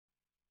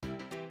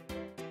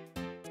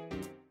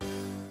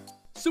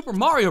Super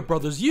Mario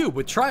Bros. U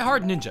with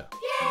Tryhard Ninja.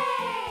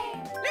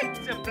 Yay!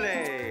 Let's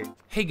play!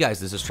 Hey guys,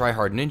 this is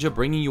Tryhard Ninja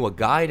bringing you a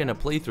guide and a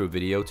playthrough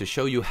video to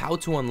show you how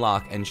to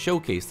unlock and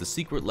showcase the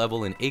secret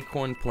level in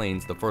Acorn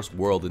Plains, the first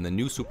world in the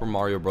new Super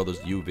Mario Bros.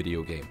 U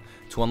video game.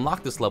 To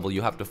unlock this level,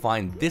 you have to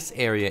find this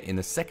area in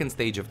the second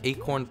stage of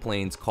Acorn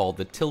Plains called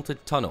the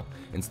Tilted Tunnel.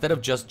 Instead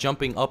of just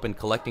jumping up and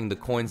collecting the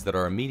coins that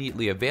are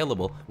immediately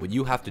available, what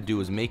you have to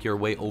do is make your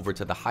way over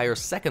to the higher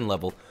second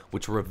level,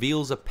 which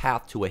reveals a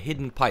path to a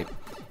hidden pipe.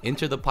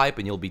 Enter the pipe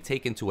and you'll be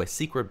taken to a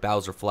secret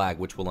Bowser flag,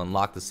 which will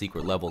unlock the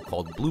secret level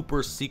called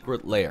Blooper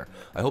Secret Lair.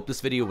 I hope this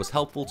video was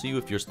helpful to you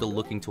if you're still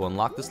looking to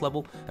unlock this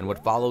level, and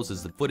what follows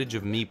is the footage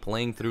of me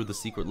playing through the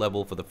secret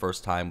level for the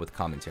first time with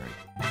commentary.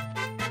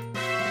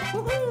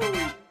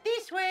 Woohoo!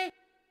 This way!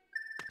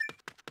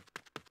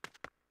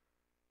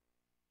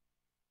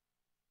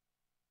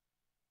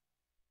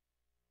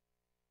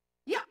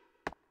 Yeah!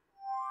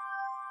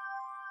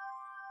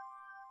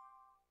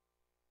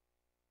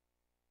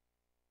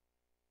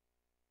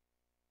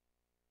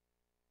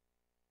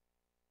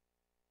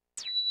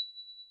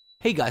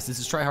 Hey guys, this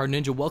is Tryhard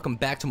Ninja. Welcome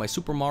back to my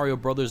Super Mario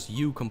Bros.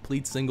 U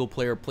complete single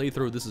player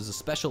playthrough. This is a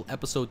special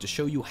episode to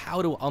show you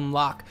how to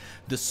unlock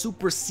the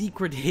super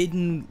secret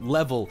hidden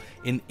level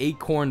in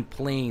Acorn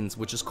Plains,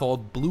 which is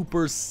called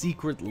Blooper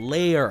Secret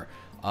Lair.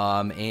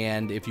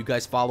 And if you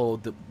guys follow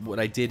what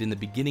I did in the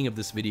beginning of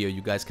this video,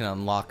 you guys can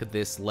unlock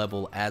this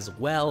level as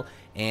well.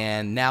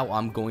 And now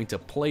I'm going to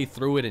play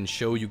through it and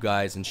show you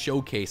guys and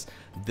showcase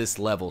this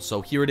level.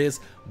 So here it is,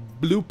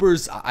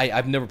 Bloopers.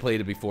 I've never played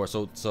it before,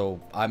 so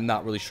I'm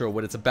not really sure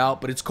what it's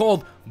about, but it's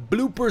called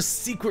Blooper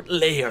Secret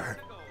Lair.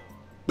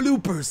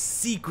 Blooper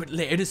Secret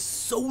Lair. It is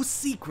so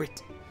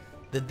secret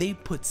that they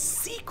put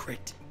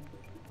secret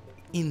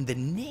in the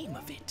name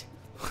of it.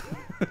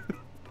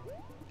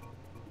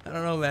 I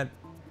don't know, man.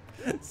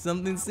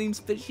 Something seems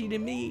fishy to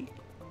me.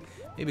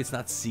 Maybe it's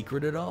not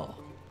secret at all.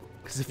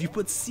 Because if you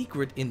put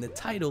secret in the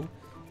title,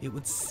 it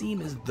would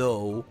seem as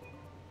though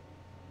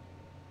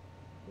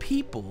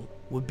people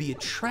would be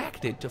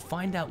attracted to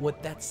find out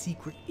what that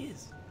secret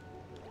is.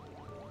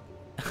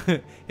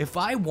 If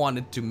I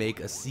wanted to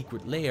make a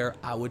secret lair,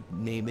 I would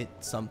name it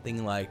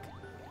something like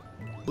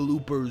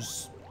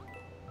Bloopers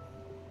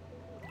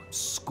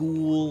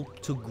School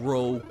to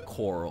Grow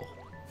Coral.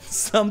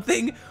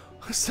 Something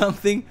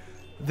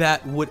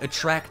that would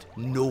attract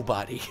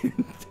nobody.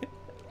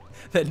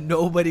 That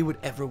nobody would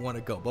ever want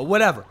to go. But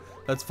whatever.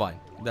 That's fine.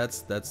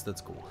 That's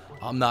cool.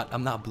 I'm not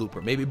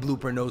Blooper. Maybe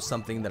Blooper knows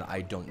something that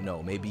I don't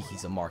know. Maybe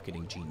he's a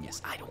marketing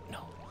genius. I don't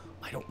know.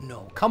 I don't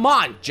know. Come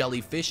on,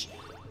 jellyfish.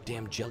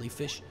 Damn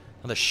jellyfish.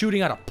 Now they're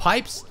shooting out of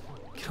pipes?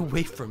 Get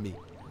away from me.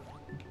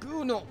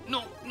 Oh, no,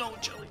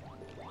 jelly.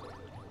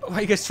 Why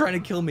are you guys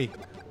trying to kill me?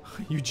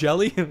 You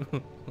jelly?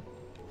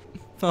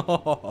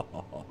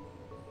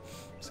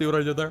 See what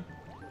I did there?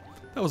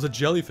 That was a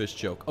jellyfish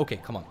joke. Okay,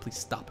 come on, please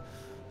stop.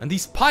 And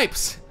these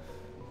pipes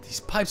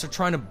are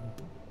trying to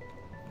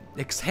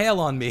exhale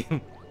on me.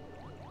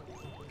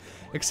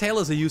 Exhale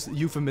is a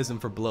euphemism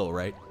for blow,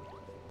 right?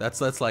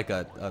 That's like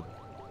a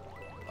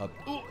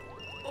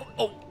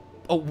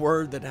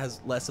word that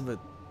has less of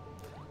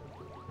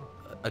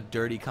a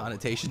dirty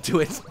connotation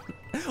to it.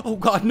 Oh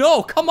God,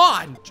 no! Come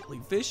on,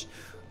 jellyfish!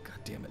 God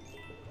damn it!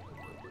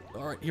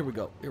 All right, here we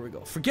go. Here we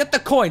go. Forget the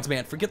coins,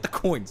 man. Forget the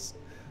coins.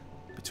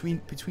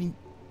 Between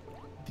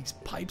these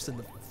pipes and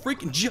the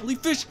freaking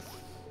jellyfish.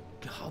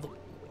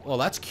 Well,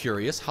 that's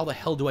curious. How the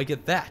hell do I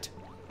get that?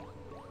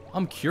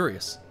 I'm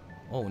curious.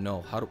 Oh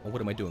no,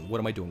 what am I doing? What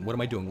am I doing? What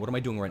am I doing? What am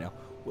I doing right now?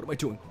 What am I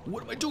doing?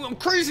 What am I doing? I'm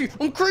crazy!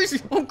 I'm crazy!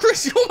 I'm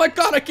crazy! Oh my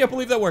God, I can't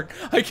believe that worked.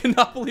 I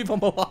cannot believe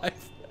I'm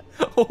alive.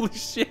 Holy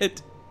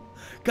shit.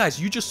 Guys,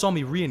 you just saw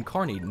me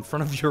reincarnate in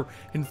front of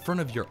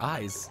your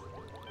eyes.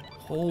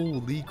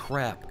 Holy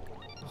crap.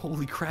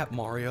 Holy crap,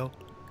 Mario.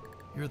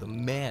 You're the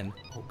man.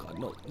 Oh God,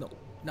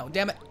 no,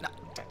 damn it.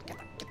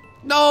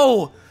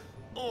 No!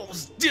 Oh, it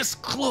was this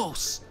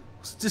close.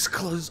 It was this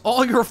close. It's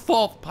all your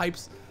fault,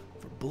 pipes,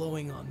 for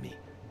blowing on me.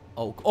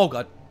 Oh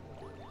God.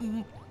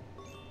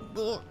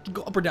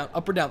 Go up or down,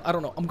 up or down. I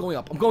don't know. I'm going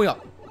up. I'm going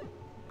up.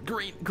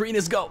 Green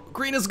is go.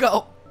 Green is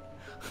go.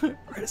 Ready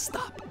to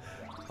stop.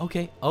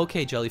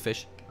 Okay,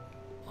 jellyfish.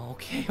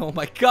 Okay, oh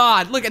my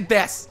God, look at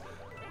this.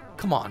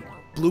 Come on,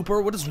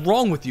 Blooper, what is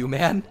wrong with you,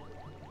 man?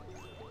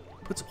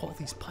 Puts all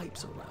these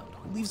pipes around.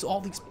 Who leaves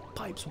all these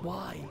pipes?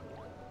 Why?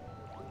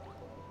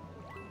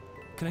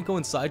 Can I go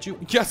inside you?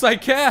 Yes, I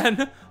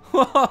can!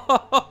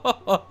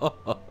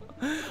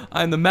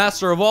 I'm the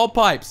master of all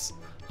pipes.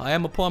 I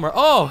am a plumber.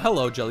 Oh,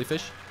 hello,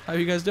 jellyfish. How are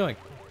you guys doing?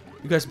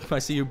 You guys, I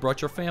see you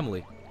brought your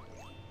family.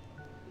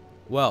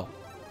 Well,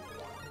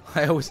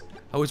 I always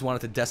wanted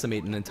to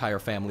decimate an entire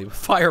family with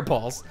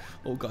fireballs.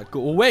 Oh God,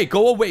 go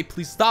away,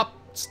 please stop.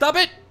 Stop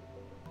it!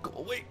 Go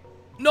away.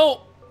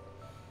 No!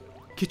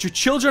 Get your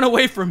children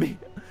away from me.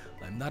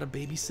 I'm not a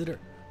babysitter.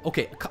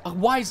 Okay,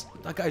 why is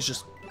that guy's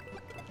just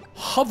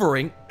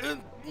hovering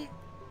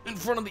in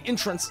front of the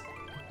entrance?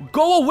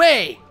 Go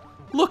away!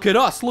 Look at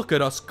us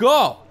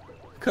go!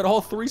 Got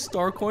all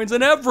 3-star coins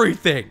and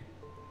everything!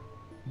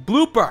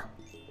 Blooper!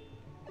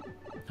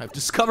 I've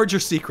discovered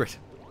your secret.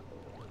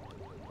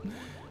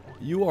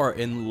 You are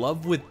in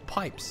love with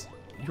pipes.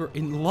 You're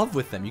in love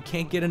with them. You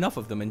can't get enough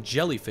of them. And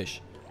jellyfish.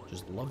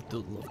 Just love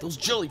those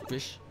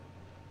jellyfish.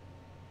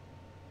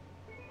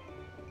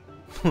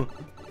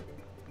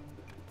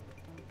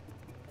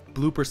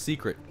 Blooper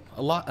Secret.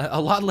 A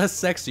lot less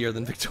sexier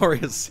than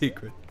Victoria's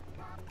Secret.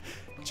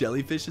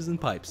 Jellyfishes and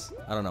pipes.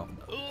 I don't know.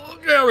 Oh,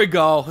 there we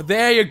go.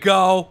 There you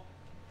go.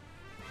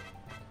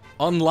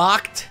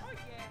 Unlocked.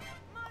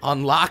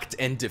 Unlocked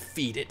and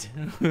defeated.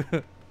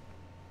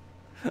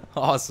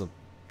 Awesome.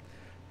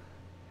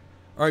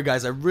 Alright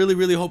guys, I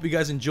really hope you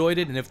guys enjoyed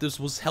it, and if this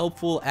was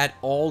helpful at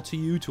all to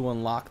you to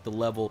unlock the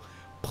level,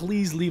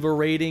 please leave a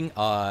rating,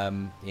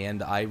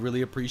 and I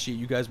really appreciate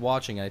you guys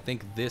watching. I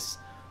think this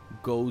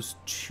goes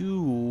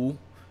to...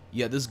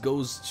 yeah, this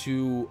goes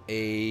to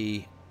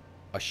a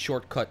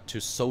shortcut to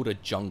Soda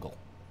Jungle.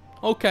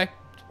 Okay,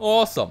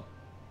 awesome.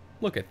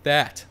 Look at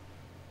that.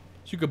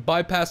 So you could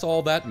bypass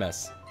all that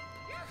mess.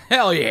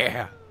 Hell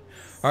yeah.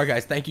 Alright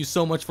guys, thank you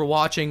so much for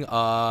watching.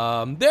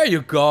 There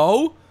you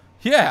go.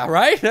 Yeah,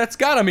 right? That's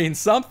gotta mean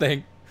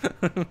something.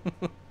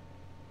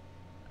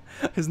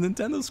 Is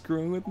Nintendo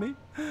screwing with me?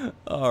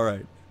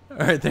 Alright.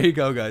 Alright, there you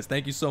go guys.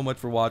 Thank you so much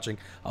for watching.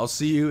 I'll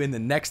see you in the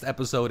next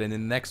episode, in the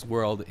next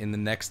world, in the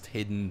next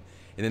hidden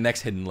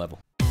level.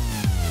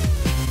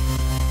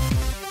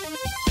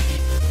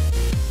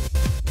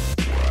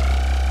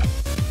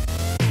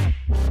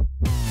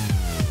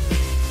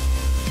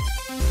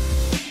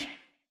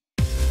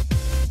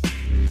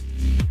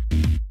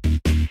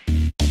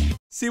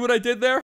 See what I did there?